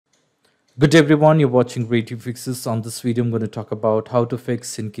Good day everyone, you're watching Great Fixes. On this video, I'm going to talk about how to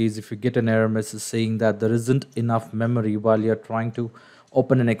fix in case if you get an error message saying that there isn't enough memory while you're trying to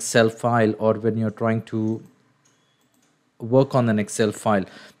open an Excel file or when you're trying to work on an Excel file.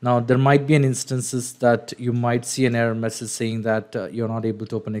 Now, there might be an instances that you might see an error message saying that you're not able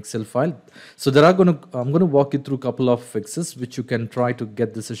to open Excel file. So I'm going to walk you through a couple of fixes which you can try to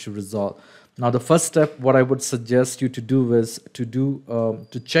get this issue resolved. Now, the first step, what I would suggest you to do is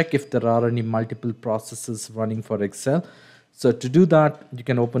to check if there are any multiple processes running for Excel. So to do that, you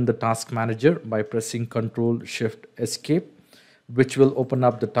can open the Task Manager by pressing Control Shift Escape, which will open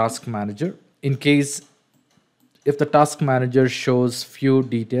up the Task Manager. In case if the task manager shows few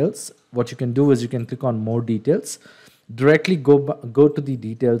details, what you can do is you can click on more details, directly go to the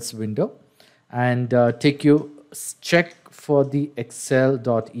details window and check for the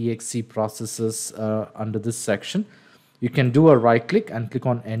excel.exe processes under this section. You can do a right click and click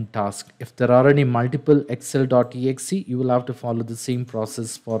on end task. If there are any multiple excel.exe, you will have to follow the same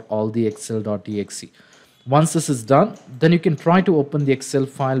process for all the excel.exe. Once this is done, then you can try to open the Excel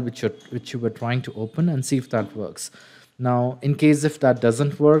file which you were trying to open and see if that works. Now, in case if that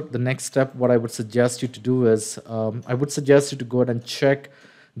doesn't work, the next step, what I would suggest you to do is, I would suggest you to go ahead and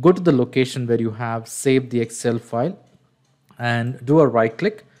go to the location where you have saved the Excel file and do a right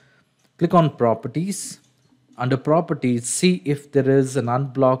click, click on properties. Under properties, see if there is an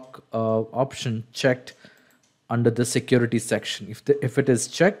unblock option checked under the security section. If it is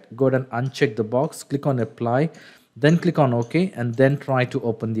checked, go ahead and uncheck the box, click on apply, then click on OK, and then try to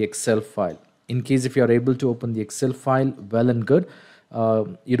open the Excel file. In case if you are able to open the Excel file, well and good.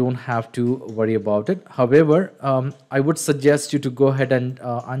 You don't have to worry about it. However, I would suggest you to go ahead and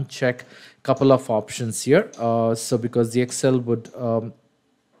uncheck a couple of options here. So because the Excel would,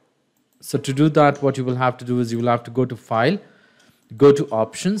 so to do that, what you will have to do is you will have to go to File, go to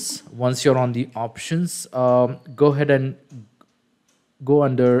Options. Once you're on the Options, go ahead and go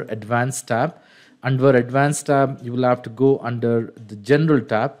under Advanced tab. Under Advanced tab, you will have to go under the General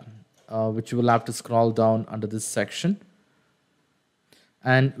tab, which you will have to scroll down under this section.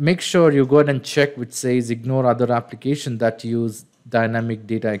 And make sure you go ahead and check which says Ignore other application that use Dynamic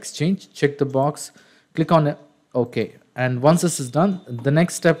Data Exchange. Check the box, click on OK. And once this is done, the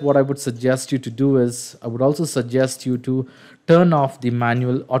next step, what I would suggest you to do is, I would also suggest you to turn off the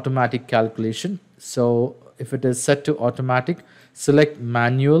manual automatic calculation. So if it is set to automatic, select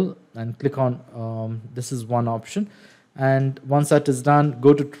manual and click on, this is one option. And once that is done,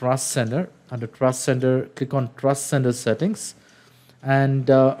 go to Trust Center. Under Trust Center, click on Trust Center settings. And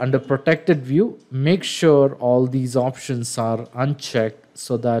under protected view, make sure all these options are unchecked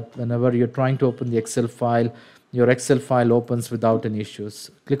so that whenever you're trying to open the Excel file, your Excel file opens without any issues.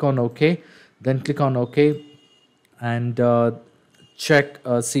 Click on OK, then click on OK and check,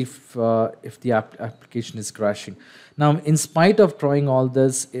 see if the application is crashing. Now, in spite of trying all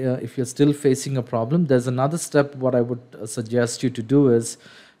this, if you're still facing a problem, there's another step. What I would suggest you to do is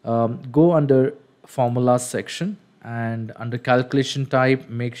go under Formula section, and under calculation type,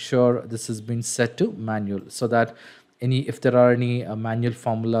 make sure this has been set to manual so that if there are any manual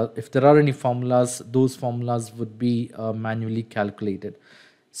formula, if there are any formulas, those formulas would be manually calculated.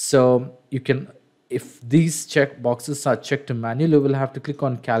 So you can, if these check boxes are checked to manual, you will have to click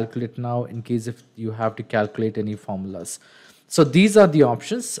on calculate now in case if you have to calculate any formulas. So these are the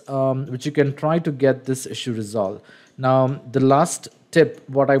options which you can try to get this issue resolved. Now, the last tip,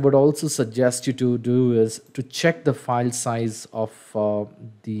 what I would also suggest you to do is to check the file size of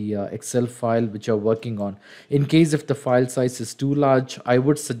the Excel file which you're working on. In case if the file size is too large, I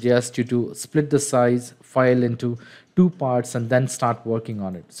would suggest you to split the file into two parts and then start working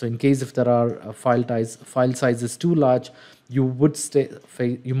on it. So in case if there are file size is too large, you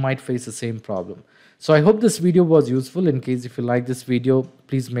might face the same problem. So I hope this video was useful. In case if you like this video,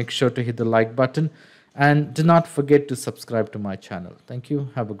 please make sure to hit the like button and do not forget to subscribe to my channel. Thank you.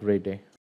 Have a great day.